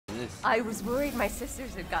this. I was worried my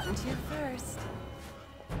sisters had gotten to you first.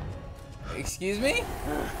 Excuse me?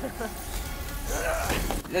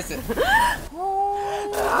 Listen.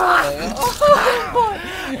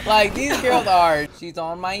 Like, these girls are. She's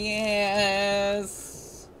on my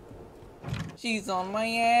ass. She's on my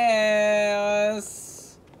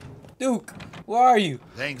ass. Duke, where are you?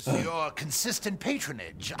 Thanks to your consistent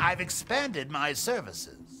patronage, I've expanded my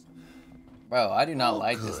services. Bro, I do not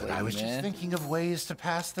like this lady, I was man. just thinking of ways to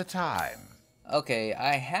pass the time. Okay,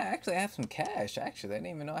 I actually have some cash. Actually, I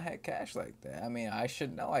didn't even know I had cash like that. I mean, I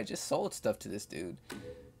should know. I just sold stuff to this dude. I'm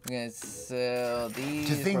gonna sell these.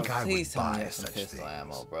 To think bro, I please would tell me buy you have some such pistol things.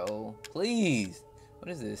 ammo, bro. Please. What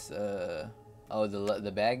is this? Oh,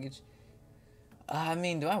 the baggage. I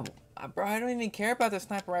mean, bro, I don't even care about the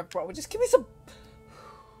sniper rifle, bro. Just give me some.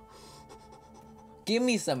 Give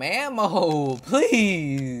me some ammo,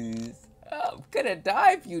 please. I'm gonna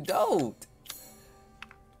die if you don't.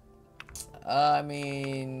 I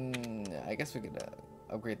mean, I guess we could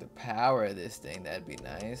upgrade the power of this thing. That'd be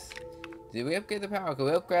nice. Did we upgrade the power? Could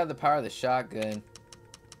we upgrade the power of the shotgun?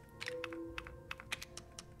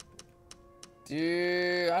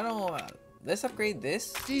 Dude, I don't. Let's upgrade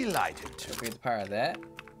this. Delighted to. Upgrade the power of that.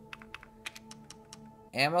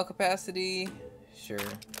 Ammo capacity, sure.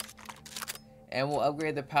 And we'll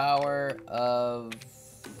upgrade the power of.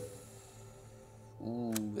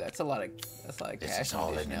 Ooh, that's a lot of cash. This is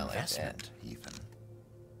all an now investment, even.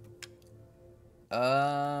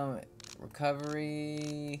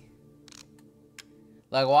 Recovery.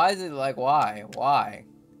 Like, why is it like why? Why?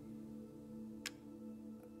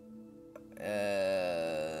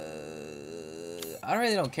 I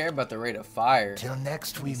really don't care about the rate of fire. Till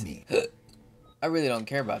next we meet. I really don't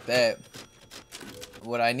care about that.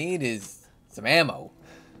 What I need is some ammo.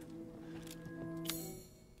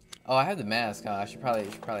 Oh, I have the mask. Huh? I should probably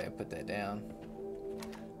put that down.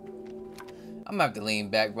 I'm gonna have to lean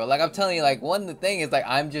back, bro. Like I'm telling you, like one of the thing is like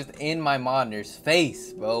I'm just in my monitor's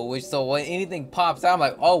face, bro. Which so when anything pops out, I'm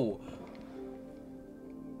like, oh.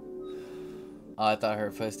 Oh, I thought I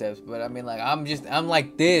heard footsteps, but I mean, like I'm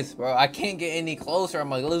like this, bro. I can't get any closer. I'm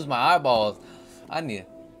gonna lose my eyeballs. I need.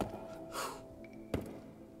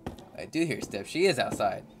 I do hear steps. She is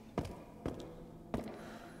outside.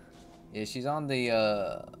 Yeah, she's on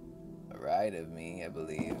the right of me, I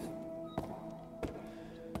believe.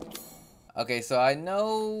 Okay, so I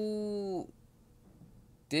know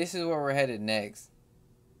this is where we're headed next,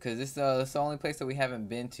 cause this is the only place that we haven't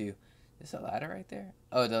been to. Is a ladder right there?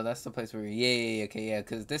 Oh no, that's the place where yeah, okay, yeah,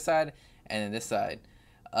 cause this side and then this side.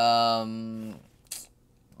 But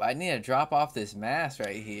I need to drop off this mask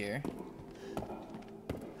right here,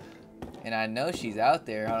 and I know she's out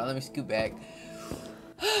there. Hold on, let me scoot back.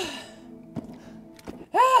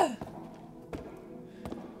 Ah!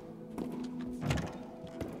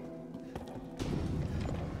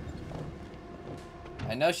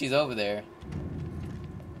 I know she's over there.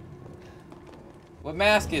 What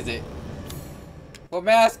mask is it? What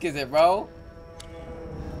mask is it, bro?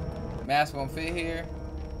 Mask won't fit here.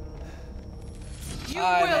 You will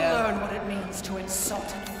learn what it means to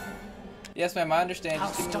insult. Yes, ma'am, I understand.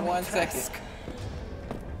 Just give me 1 second.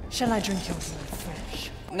 Shall I drink your blood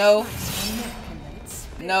fresh? No.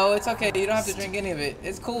 No, it's okay. You don't have to drink any of it.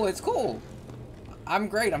 It's cool. It's cool. I'm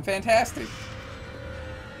great. I'm fantastic.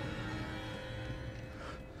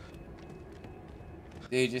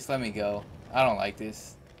 Dude, just let me go. I don't like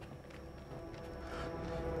this.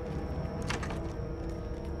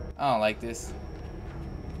 I don't like this.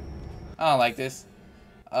 I don't like this.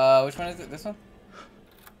 Which one is it? This one?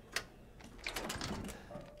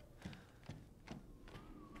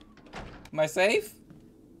 Am I safe?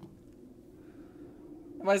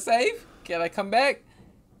 Am I safe? Can I come back?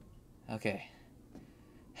 Okay.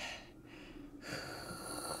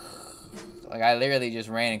 Like I literally just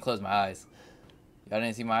ran and closed my eyes. Y'all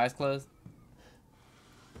didn't see my eyes closed?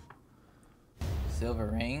 Silver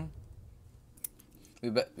ring.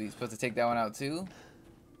 We supposed to take that one out too?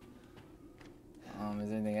 Is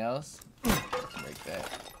there anything else? Break that.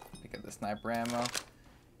 Pick up the sniper ammo.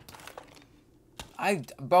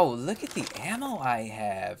 Bro, look at the ammo I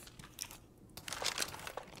have.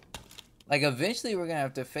 Like eventually we're gonna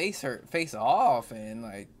have to face off and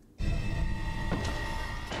like.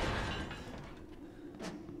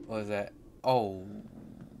 What was that? Oh.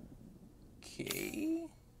 Okay.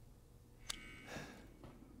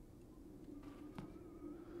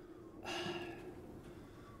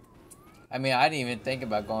 I mean, I didn't even think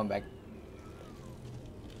about going back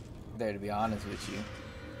there, to be honest with you.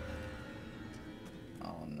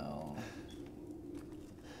 Oh no.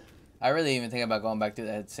 I really even think about going back to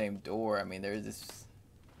that same door. I mean, there's this.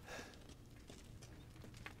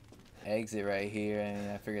 exit right here,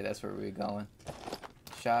 and I figured that's where we were going.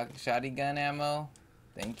 Shotgun ammo.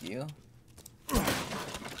 Thank you. Oh,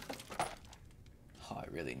 I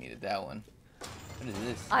really needed that one. What is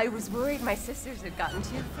this? I was worried my sisters had gotten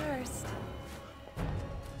to you first.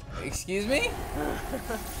 Excuse me?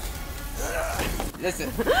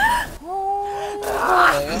 Listen.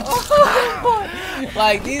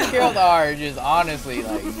 Like, these girls are just honestly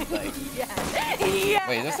like Yeah. Yeah.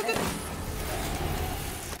 wait, is there something?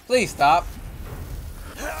 Please stop.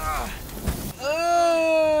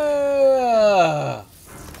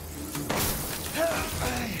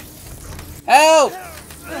 Help!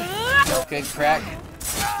 Good crack.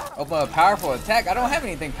 Open a powerful attack. I don't have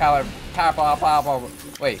anything powerful.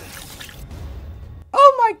 Wait.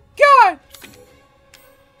 Oh my god!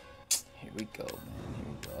 Here we go, man. Here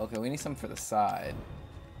we go. Okay, we need something for the side.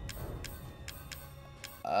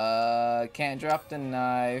 Can't drop the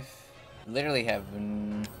knife. Literally have.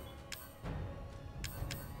 We're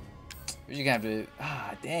just gonna have to.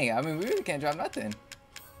 Ah, dang. I mean, we really can't drop nothing.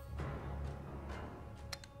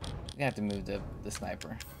 We're gonna have to move the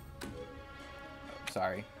sniper.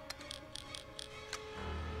 Sorry.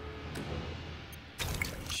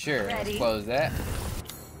 Sure, let's close that.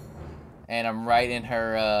 And I'm right in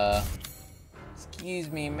her, excuse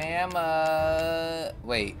me, ma'am,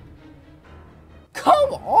 wait.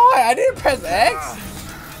 Come on, I didn't press X.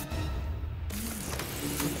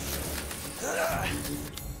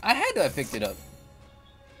 I had to have picked it up.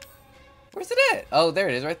 Where's it at? Oh, there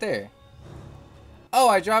it is, right there. Oh,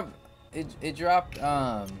 I dropped, it dropped,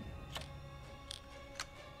 that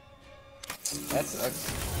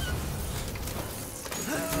sucks.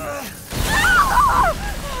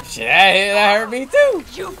 Shit, that hurt me too.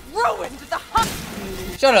 You've ruined the hunt,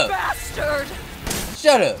 Shut up. bastard.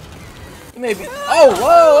 Shut up. You may be. Oh, whoa,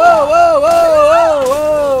 whoa, whoa, whoa,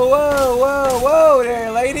 whoa, whoa, whoa, whoa,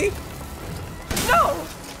 there, lady. No,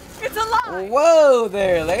 it's a lie. Whoa,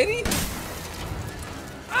 there, lady.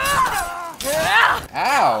 Ow.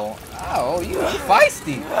 Ow, you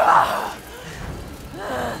feisty.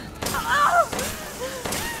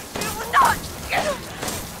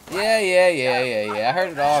 Yeah. I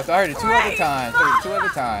heard it all. I heard it two other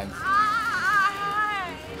times.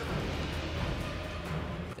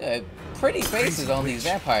 Pretty faces on these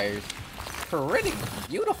vampires. Pretty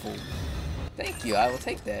beautiful. Thank you. I will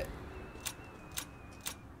take that.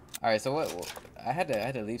 All right. So what? I had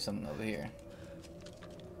to leave something over here.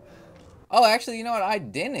 Oh, actually, you know what? I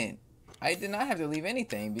didn't. I did not have to leave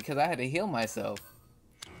anything because I had to heal myself.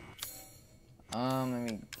 Let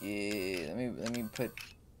me put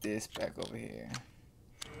this back over here.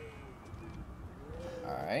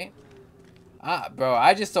 All right. Bro,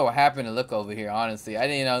 I just so happened to look over here. Honestly, I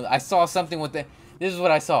didn't know. I saw something with the. This is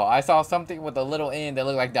what I saw. I saw something with a little end that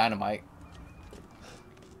looked like dynamite.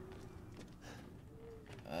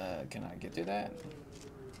 Can I get through that?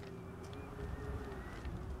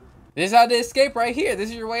 This is how to escape right here. This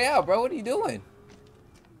is your way out, bro. What are you doing?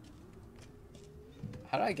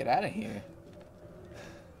 How do I get out of here?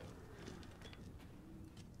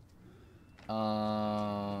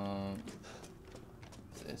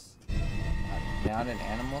 What's this? Mounted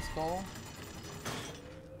animal skull?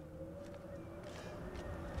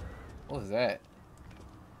 What was that?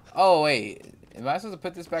 Oh wait, am I supposed to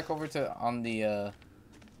put this back over to on the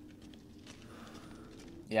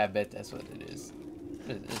yeah, I bet that's what it is.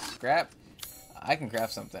 What is this? Scrap? I can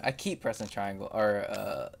craft something. I keep pressing triangle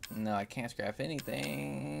or no, I can't scrap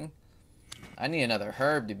anything. I need another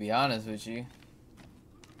herb to be honest with you.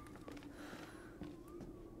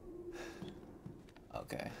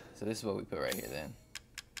 Okay, so this is what we put right here then.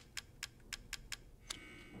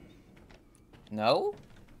 No?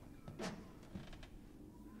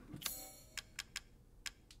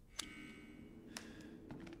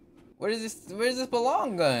 Where does this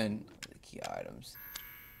belong gun? The key items.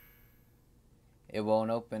 It won't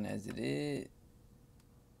open as it is.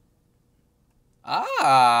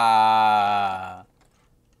 Ah!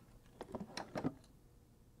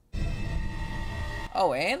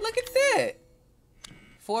 Oh, and look at that!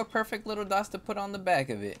 4 perfect little dots to put on the back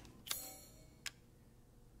of it.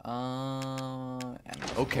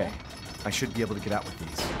 Okay, I should be able to get out with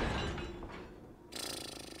these.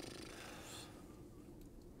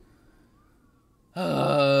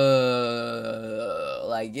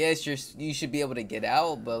 Like, yes, you should be able to get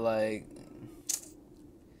out, but like,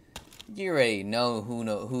 you already know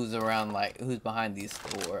who's around, like who's behind these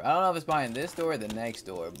doors. I don't know if it's behind this door or the next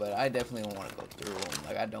door, but I definitely don't want to go through them.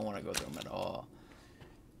 Like, I don't want to go through them at all.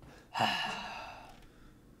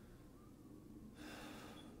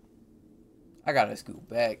 I gotta scoot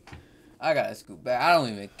back. I don't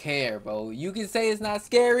even care, bro. You can say it's not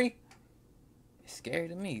scary. It's scary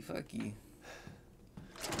to me. Fuck you.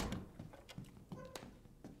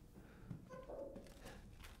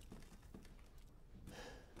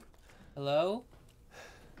 Hello?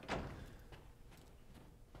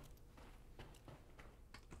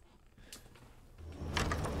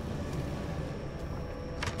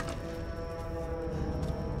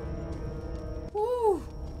 Woo!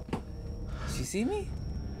 She see me?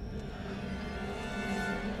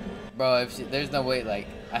 Bro, if she, there's no way, like,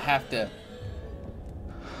 I have to...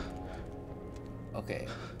 Okay.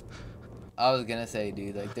 I was gonna say,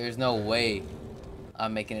 dude, like, there's no way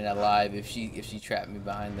I'm making it alive if she trapped me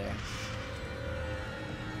behind there.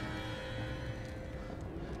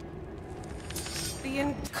 The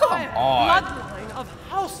entire bloodline of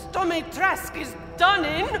House Domitresk is done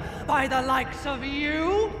in by the likes of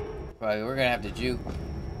you. Right, we're gonna have to juke.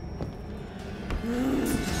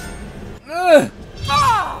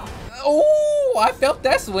 Oh, I felt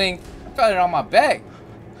that swing. I felt it on my back.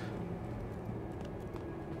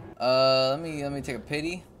 Let me take a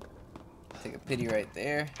pity. Take a pity right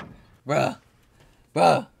there. Bruh.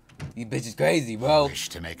 You bitch is crazy, bro. Wish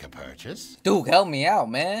to make a purchase? Duke, help me out,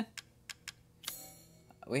 man.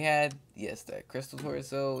 We had, yes, that crystal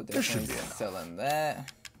torso. Definitely selling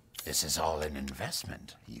that. This is all an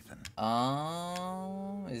investment, Ethan.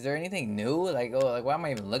 Is there anything new? Like, oh, like, why am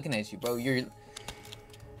I even looking at you, bro? You're...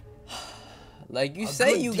 Like, you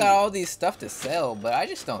say you got all these stuff to sell, but I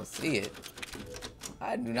just don't see it.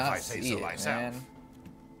 I do not see it, man.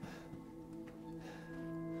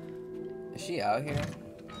 Is she out here?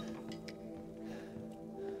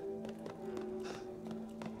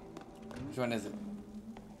 Which one is it?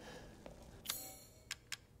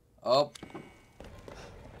 Oh.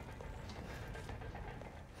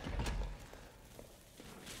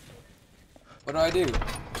 What do I do?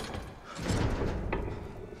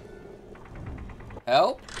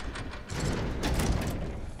 Help?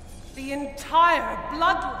 The entire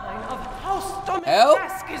bloodline of House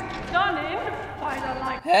Domitresk is done in by the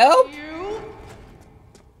likes of you.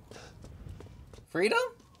 Freedom?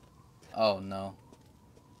 Oh no.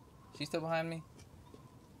 She's still behind me?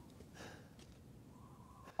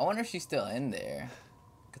 I wonder if she's still in there.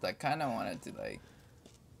 Cause I kinda wanted to, like,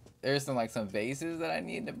 there's some vases that I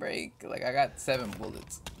need to break. Like, I got 7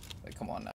 bullets. Like, come on now.